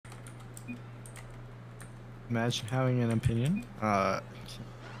Imagine having an opinion. Alright,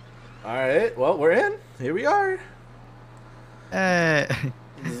 well, we're in. Here we are. Hey,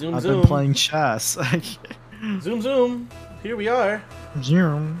 Zoom, I've zoom. been playing chess. Zoom, zoom. Here we are.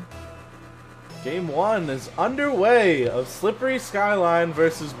 Zoom. Game 1 is underway of Slippery Skyline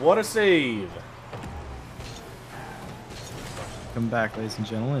versus What a Save. Welcome back, ladies and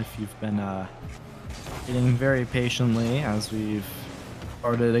gentlemen. If you've been waiting very patiently, as we've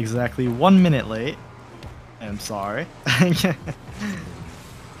started exactly 1 minute late, I'm sorry.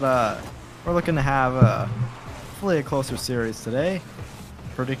 But we're looking to have hopefully a closer series today.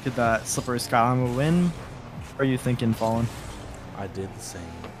 Predicted that Slippery Skyline will win. What are you thinking, Fallen? I did the same.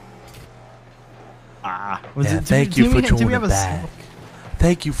 Thank you for joining back.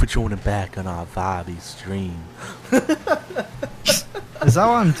 Thank you for joining back on our vibey stream. Is that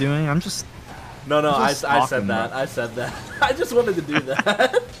what I'm doing? I'm just... No, I talking, said that. bro. I said that. I just wanted to do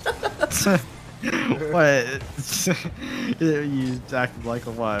that. What? You acted like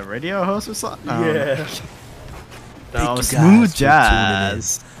a radio host or something? Yeah. No, smooth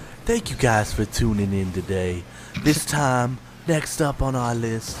jazz. Thank you guys for tuning in today. This time, next up on our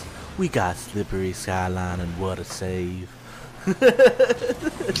list, we got Slippery Skyline and What a Save.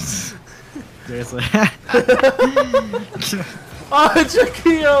 Seriously. Oh,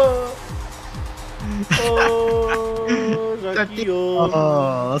 Jaquio! Oh, Jaquio.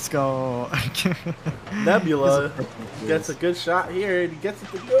 Oh, let's go. Nebula gets a good shot here and he gets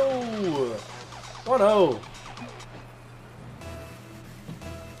it to go. 1-0.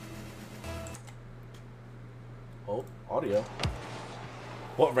 Oh, audio.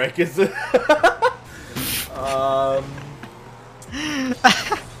 What rank is it? I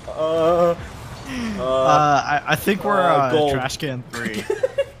think we're gold. trash can 3.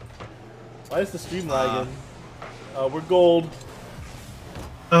 Why is the stream lagging? We're gold.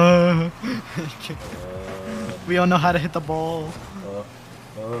 We don't know how to hit the ball.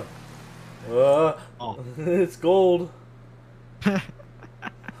 Oh. It's gold. No,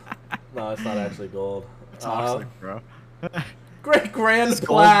 it's not actually gold. Toxic, bro. Great Grand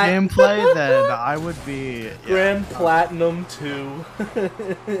Gold Plat. gameplay, then I would be Grand Platinum 2.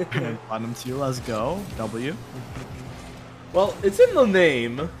 Platinum 2. Let's go. W. Well, it's in the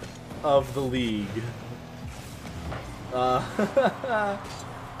name of the league.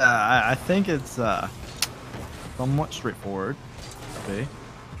 I think it's somewhat straightforward. Okay.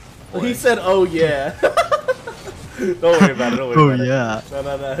 Well, he said, "Oh yeah." Don't worry about it. Don't worry about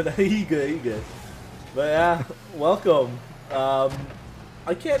yeah. it. No. He good. But yeah, welcome. I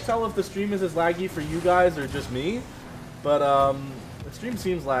can't tell if the stream is as laggy for you guys or just me, but the stream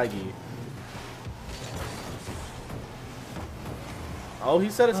seems laggy. Oh, he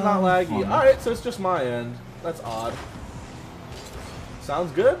said it's not laggy. Alright, so it's just my end. That's odd.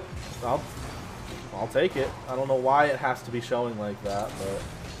 Sounds good. I'll take it. I don't know why it has to be showing like that, but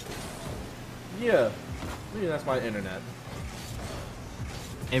yeah. Maybe that's my internet.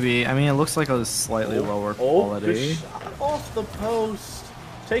 Maybe. I mean, it looks like a slightly lower quality. Good shot off the post.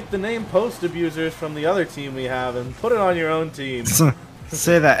 Take the name post abusers from the other team we have and put it on your own team.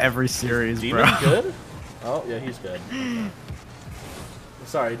 Say that every series, Demon bro. good? Oh, yeah, he's good.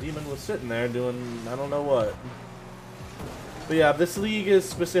 Sorry, Demon was sitting there doing I don't know what. But yeah, this league is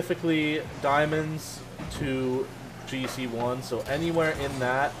specifically Diamonds to GC1, so anywhere in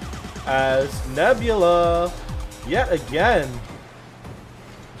that. As Nebula, yet again,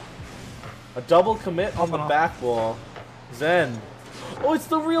 a double commit on the back wall. Zen. Oh, it's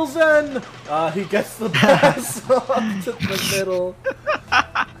the real Zen! He gets the pass off to the middle.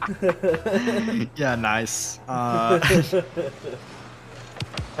 Yeah, nice.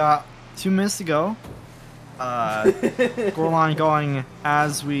 2 minutes to go. Scoreline going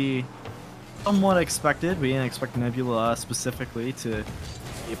as we somewhat expected. We didn't expect Nebula specifically to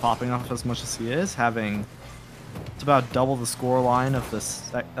be popping off as much as he is, having it's about double the scoreline of the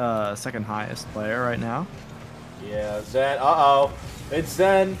second highest player right now. Yeah, Zen. Uh-oh. It's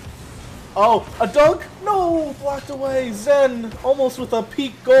Zen. Oh, a dunk? No! Blocked away. Zen, almost with a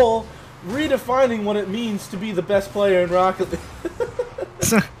peak goal, redefining what it means to be the best player in Rocket League.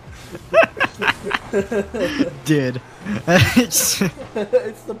 Did. It's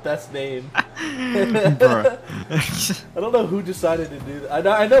the best name. Bruh. I don't know who decided to do that.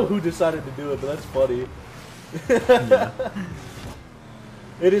 I know who decided to do it, but that's funny. Yeah.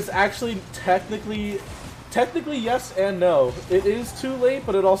 It is actually technically yes and no. It is too late,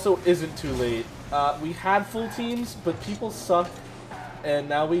 but it also isn't too late. We had full teams, but people suck, and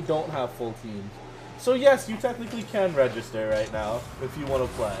now we don't have full teams. So yes, you technically can register right now if you want to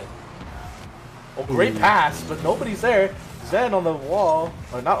play. Oh, great pass, but nobody's there. Zen on the wall.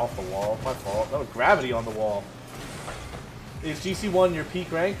 Or not off the wall. My fault. That was gravity on the wall. Is GC1 your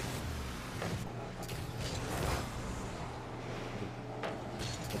peak rank?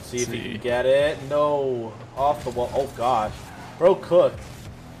 Let's see if he can get it. No. Off the wall. Oh, gosh. Bro cooked.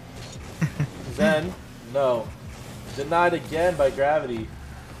 Zen. No. Denied again by gravity.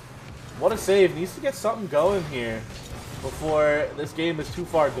 What a save. Needs to get something going here before this game is too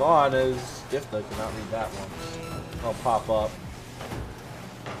far gone, as Difta cannot read that one. I'll pop up.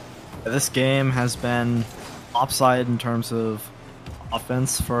 This game has been lopsided in terms of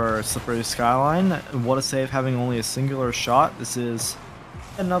offense for Slippery Skyline. What a save, having only a singular shot. This is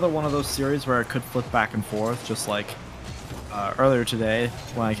another one of those series where it could flip back and forth, just like earlier today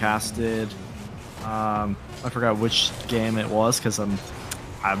when I casted. I forgot which game it was because I'm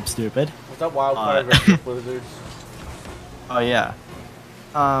stupid. Was that Wildfire versus Blizzards? Oh yeah.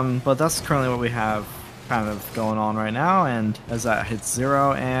 But that's currently what we have kind of going on right now, and as that hits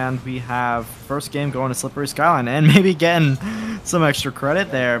 0, and we have first game going to Slippery Skyline, and maybe getting some extra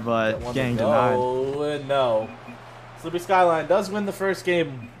credit there, but getting denied. No. Slippery Skyline does win the first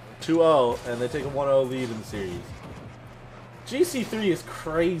game 2-0, and they take a 1-0 lead in the series. GC3 is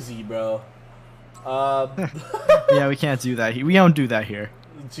crazy, bro. Yeah, we can't do that. We don't do that here.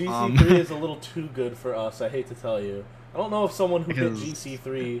 GC3 is a little too good for us, I hate to tell you. I don't know if someone who hit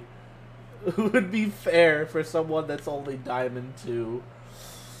GC3 would be fair for someone that's only Diamond 2.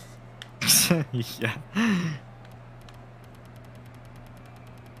 Yeah.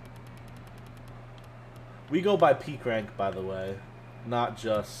 We go by peak rank, by the way, not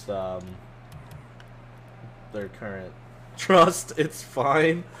just their current. Trust, it's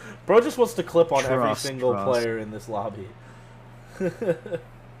fine. Bro just wants to clip on every single player in this lobby.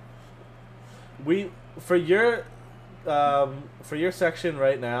 For your section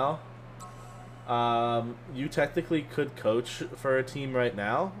right now, you technically could coach for a team right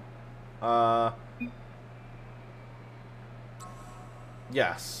now.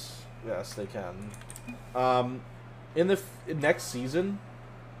 Yes, they can. In the next season,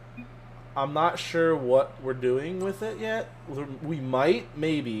 I'm not sure what we're doing with it yet. We might,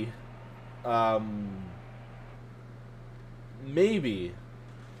 maybe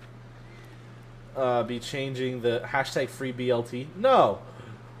be changing the hashtag free BLT. No,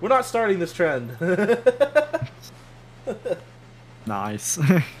 we're not starting this trend. Nice.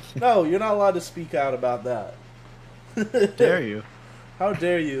 No, you're not allowed to speak out about that. Dare you? How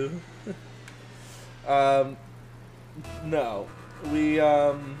dare you? No,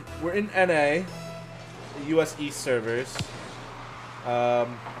 we're in NA, US East servers.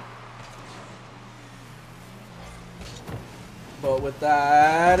 But with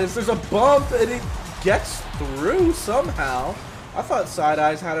that, there's a bump and it gets through somehow. I thought Side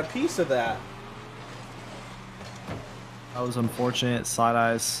Eyes had a piece of that. That was unfortunate. Side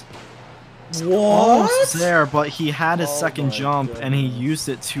Eyes was there, but he had his second jump and he used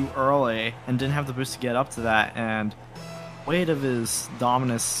it too early and didn't have the boost to get up to that, and weight of his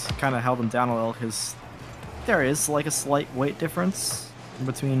dominus kind of held him down a little, because there is like a slight weight difference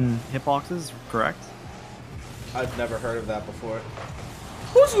between hitboxes, correct? I've never heard of that before.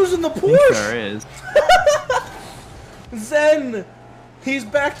 Who's using the push? I think there is. Zen! He's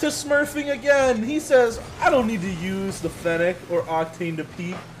back to smurfing again. He says, I don't need to use the Fennec or Octane to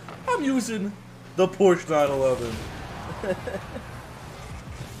peak. I'm using the Porsche 911.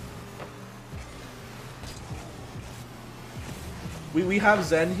 We have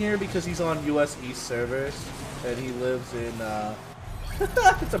Zen here because he's on US East servers, and he lives in,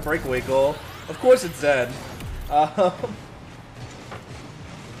 it's a breakaway goal. Of course it's Zen.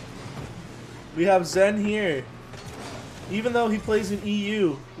 We have Zen here. Even though he plays in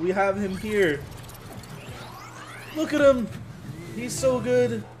EU, we have him here. Look at him. He's so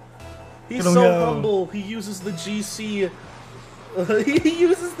good. He's so humble. He uses the GC. He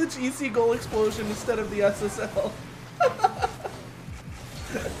uses the GC goal explosion instead of the SSL.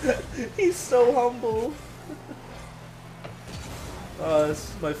 He's so humble. This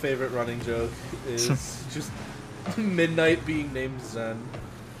is my favorite running joke. Is just Midnight being named Zen.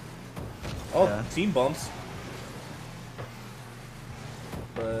 Oh, yeah. Team bumps.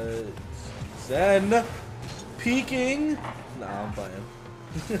 But Zen peeking. Nah, I'm playing.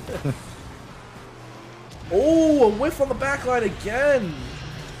 Oh, a whiff on the back line again.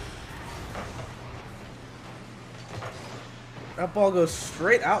 That ball goes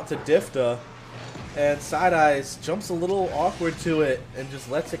straight out to Difta, and Side Eyes jumps a little awkward to it and just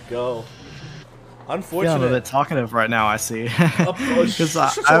lets it go. Unfortunate. I'm a bit talkative right now, I see. Shut your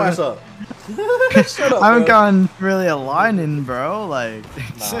ass up. Shut up, I haven't gotten really a line in, bro. Like,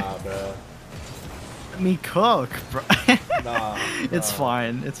 nah, bro. Let me cook, bro. Nah, It's nah,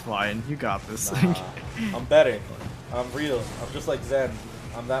 fine. It's fine. You got this. nah. I'm better. I'm real. I'm just like Zen.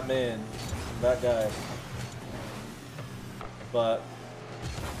 I'm that man. I'm that guy. But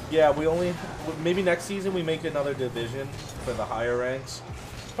yeah, maybe next season we make another division for the higher ranks.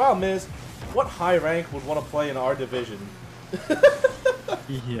 Problem is, what high rank would want to play in our division?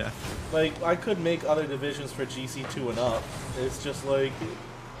 Yeah. Like, I could make other divisions for GC2 and up. It's just like,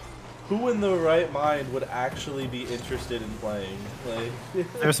 who in the right mind would actually be interested in playing? Like,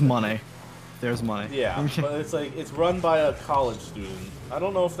 There's money. There's money. yeah, but it's like, it's run by a college student. I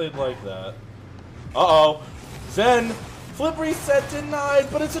don't know if they'd like that. Uh-oh. Zen! Flip reset denied,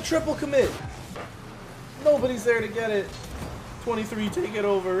 but it's a triple commit. Nobody's there to get it. 23, take it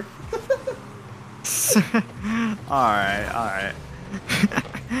over. Alright.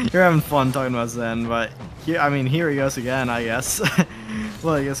 You're having fun talking about Zen, but here, I mean, here he goes again, I guess.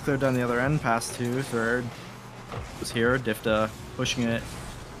 Well, I guess cleared down the other end, pass to third. Was here, Difta pushing it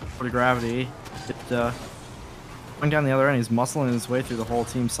for the gravity. Difta going down the other end, he's muscling his way through the whole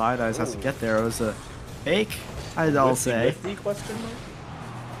team. Side Eyes has to get there. It was a fake, I'll say. Lifty question mark?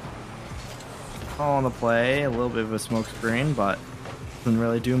 All on the play, a little bit of a smoke screen, but doesn't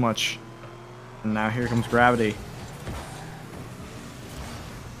really do much. And now here comes gravity.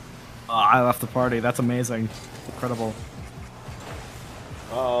 Oh, I left the party. That's amazing. Incredible.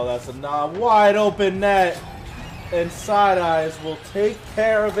 Uh-oh, that's a wide open net. And Side Eyes will take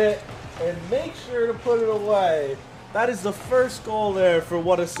care of it and make sure to put it away. That is the first goal there for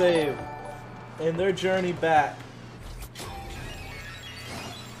What a Save in their journey back.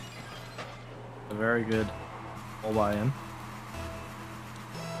 A very good goal by him.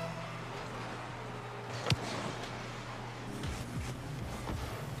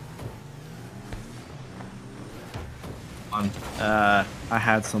 I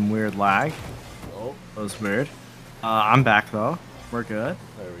had some weird lag. Oh, That was weird. I'm back though. We're good.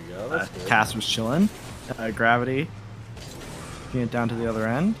 there we go. That's good. Cass was chilling. Gravity. Getting it down to the other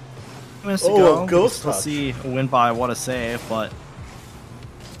end. 2 minutes to Oh, go. ghost We'll touch. see a win by What a Save, but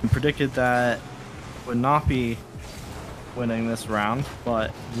we predicted that would not be winning this round,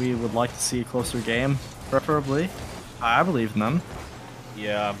 but we would like to see a closer game, preferably. I believe in them.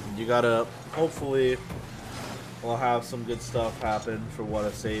 Yeah, you gotta, hopefully, we'll have some good stuff happen for What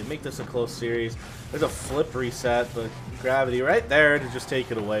a Save. Make this a close series. There's a flip reset, but Gravity right there to just take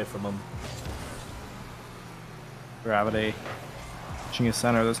it away from him. Gravity. Pushing his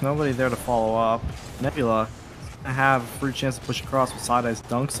center. There's nobody there to follow up. Nebula gonna have a free chance to push across with Side Eyes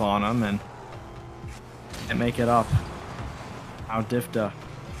dunks on him and make it up. Now Difta.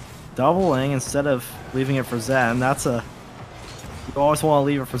 Doubling instead of leaving it for Zen. That's a... You always want to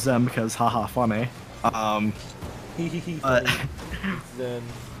leave it for Zen because haha funny. But Then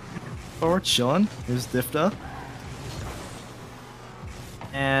but we're chilling. Here's Difta.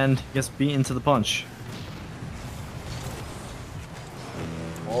 And gets beaten to the punch.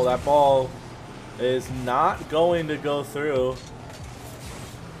 oh, that ball is not going to go through.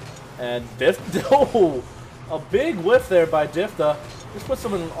 And Difta, oh, a big whiff there by Difta. This puts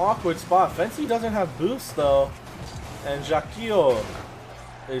him in an awkward spot. Fancy doesn't have boost though. And Jacquio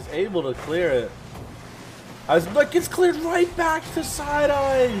is able to clear it. As but gets cleared right back to Side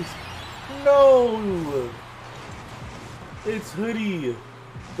Eyes. No, it's Hoodie.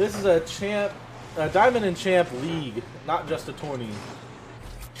 This is a Diamond and Champ league, not just a tourney.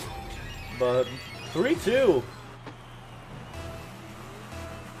 But 3-2.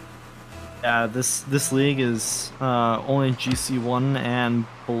 Yeah, this league is only GC1 and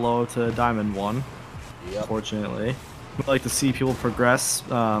below to Diamond 1. Yep. Unfortunately, we like to see people progress,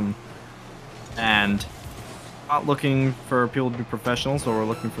 and not looking for people to be professionals, but we're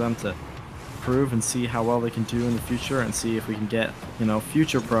looking for them to improve and see how well they can do in the future, and see if we can get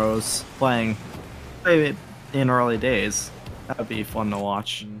future pros playing in early days. That would be fun to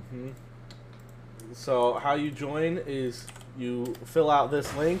watch. Mm-hmm. So how you join is you fill out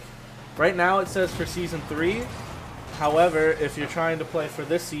this link. Right now it says for Season 3. However, if you're trying to play for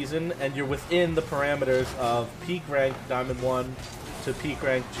this season and you're within the parameters of peak rank Diamond 1 to peak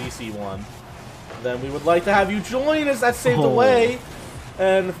rank GC 1, then we would like to have you join as that saved away.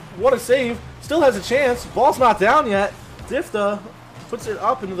 And What a Save still has a chance. Ball's not down yet. Difta puts it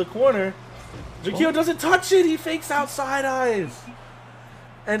up into the corner. Jacquio doesn't touch it. He fakes out Side Eyes.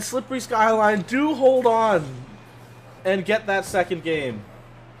 And Slippery Skyline do hold on and get that second game.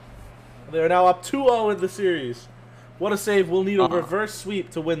 They are now up 2-0 in the series. What a Save will need a reverse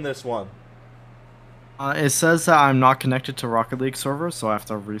sweep to win this one. It says that I'm not connected to Rocket League server, so I have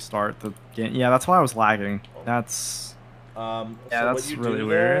to restart the game. Yeah, that's why I was lagging. That's Yeah, Yeah, so that's what you really do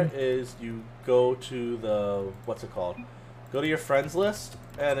weird. there is you go to the, what's it called? Go to your friends list,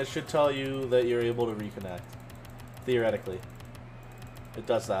 and it should tell you that you're able to reconnect. Theoretically. It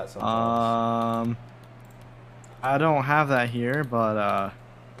does that sometimes. I don't have that here, but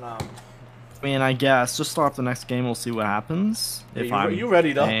Um, I mean, I guess just start up the next game. We'll see what happens. yeah, If I'm you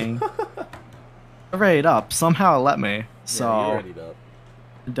readied playing. up. I readied up. Somehow it let me. Yeah, you So readied up.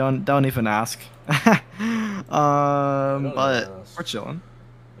 don't even ask. Don't even But ask. we're chilling.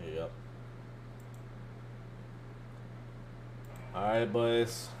 Yep. Alright,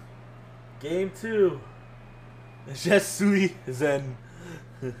 boys. Game 2. Je suis Zen.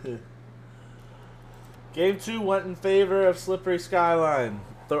 Game 2 went in favor of Slippery Skyline.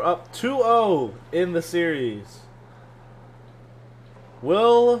 They're up 2-0 in the series.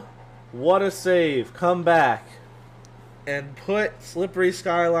 Will What a Save come back and put Slippery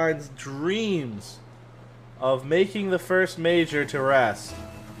Skyline's dreams of making the first major to rest?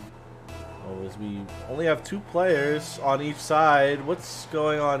 Oh, as we only have 2 players on each side. What's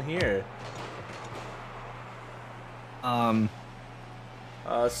going on here?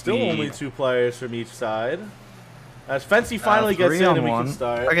 Still only 2 players from each side. As Fancy finally gets in and we can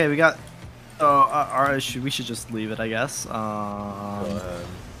start. Okay, we got. Alright, we should just leave it, I guess. Go ahead.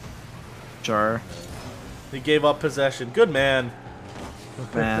 Sure. He gave up possession. Good man.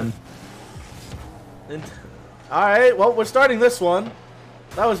 Man. Alright, well, we're starting this one.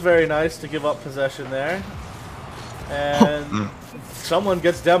 That was very nice to give up possession there. And someone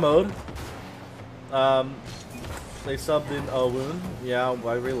gets demoed. They subbed in Owoon. Yeah,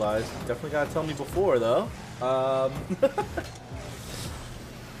 I realized. Definitely gotta tell me before, though.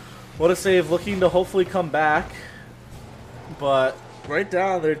 What a Save, looking to hopefully come back. But they're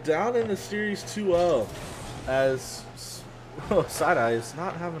down in the series 2-0. As Side-Eye is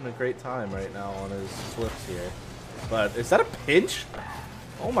not having a great time right now on his flips here. But is that a pinch?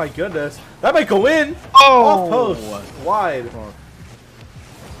 Oh my goodness. That might go in! Oh! Off post. Wide.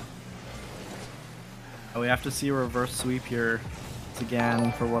 We have to see a reverse sweep here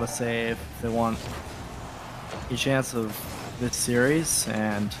again for What a Save if they want a chance of this series.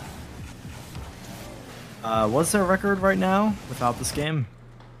 And what's their record right now without this game?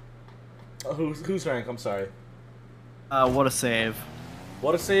 Who's rank? I'm sorry. What a Save.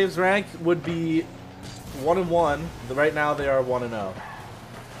 What a Save's rank would be 1-1. Right now they are 1-0.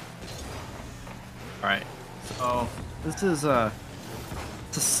 Alright, so this is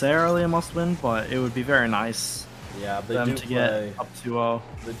necessarily a must-win, but it would be very nice Yeah, for them to get up 2-0.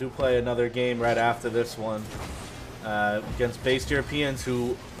 They do play another game right after this one against based Europeans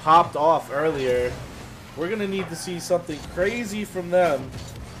who popped off earlier. We're going to need to see something crazy from them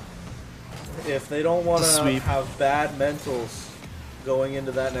if they don't want to have bad mentals going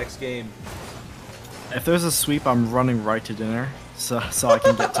into that next game. If there's a sweep, I'm running right to dinner, so I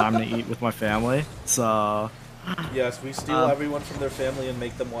can get time to eat with my family. So yes, we steal everyone from their family and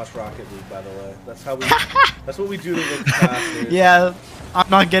make them watch Rocket League. By the way, that's how we. That's what we do to the bastards. Yeah, I'm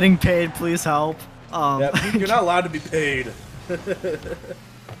not getting paid. Please help. Yeah, you're not allowed to be paid.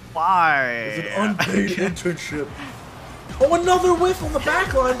 Why? It's an unpaid internship. Oh, another whiff on the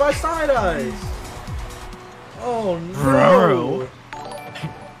back line by Side Eyes. Oh no. Bro.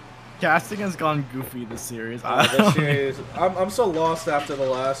 Casting has gone goofy this series. This series, I'm so lost after the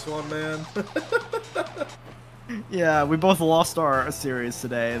last one, man. Yeah, we both lost our series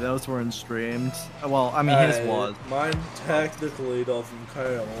today. Those weren't streamed. Well, I mean, his was. Mine technically doesn't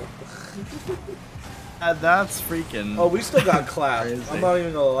count. That's freaking. Oh, we still got clapped. Crazy. I'm not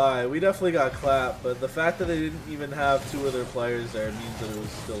even gonna lie. We definitely got clapped, but the fact that they didn't even have 2 of their players there means that it was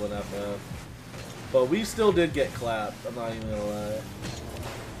still an FF. But we still did get clapped. I'm not even gonna lie.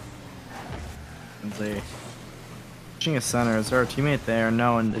 Let's see. Pushing a center. Is there a teammate there?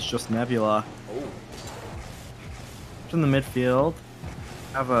 No, and it's just Nebula. Oh. In the midfield.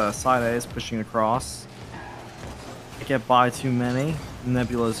 Have a side A's pushing across. Can't get by too many.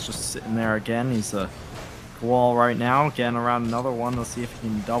 Nebula's just sitting there again. He's a wall right now. Getting around another one. Let's see if he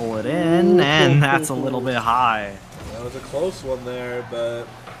can double it in. And that's a little bit high. That was a close one there, but...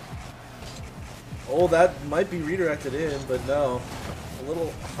 Oh, that might be redirected in, but no. A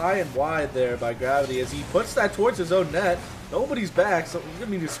little high and wide there by Gravity as he puts that towards his own net. Nobody's back, so he's going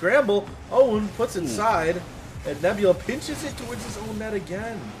to need to scramble. Owen puts it inside, and Nebula pinches it towards his own net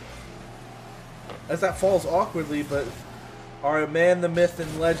again. As that falls awkwardly, but our man, the myth,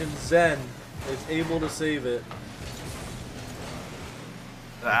 and legend Zen is able to save it.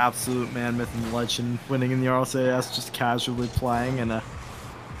 The absolute man, myth, and legend winning in the RLCS, just casually playing in a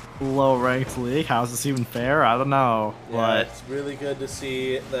low-ranked league. How's this even fair? I don't know. Yeah, But it's really good to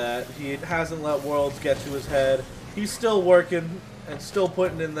see that he hasn't let Worlds get to his head. He's still working and still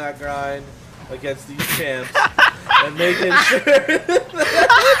putting in that grind against these champs and making sure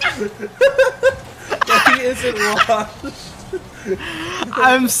that he isn't lost.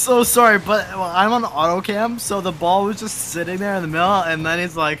 I'm so sorry, but I'm on auto cam, so the ball was just sitting there in the middle, and then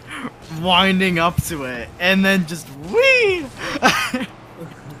he's like winding up to it, and then just whee!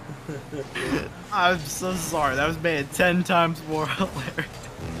 I'm so sorry. That was made 10 times more hilarious.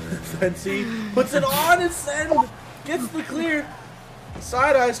 Fancy puts it on and Zen gets the clear.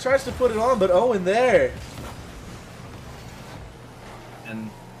 Side Eyes tries to put it on, but Owen there. And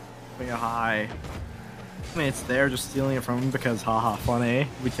putting a high. I mean, it's there, just stealing it from him because, haha, funny.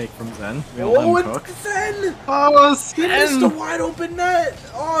 We take from Zen. We don't let him cook. Zen! Oh, He missed a Zen! wide open net.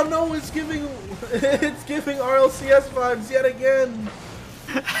 Oh no, it's giving RLCS vibes yet again.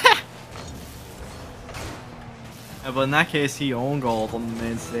 Yeah, but in that case, he owned gold on the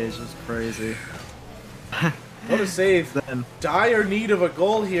main stage. It's crazy. What a save. Zen. Dire need of a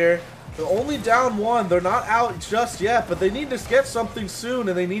goal here. They're only down 1. They're not out just yet, but they need to get something soon,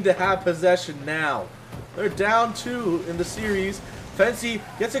 and they need to have possession now. They're down 2 in the series. Fancy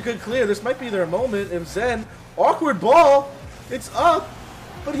gets a good clear. This might be their moment. And Zen, awkward ball. It's up,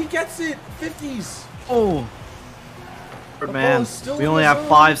 but he gets it. 50s. Oh. Man, still we in only the have zone.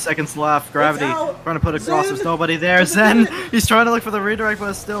 5 seconds left. Gravity out. trying to put it across. Zen There's nobody there. doesn't Zen, get it. he's trying to look for the redirect,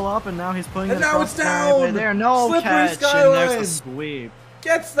 but it's still up, and now he's putting And it now across. it's down. Right there. No Slippery catch, Skyline. and there's the sweep.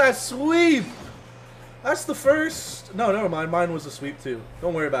 Gets that sweep. That's the first. No, never mind. Mine was a sweep too.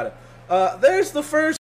 Don't worry about it. There's the first.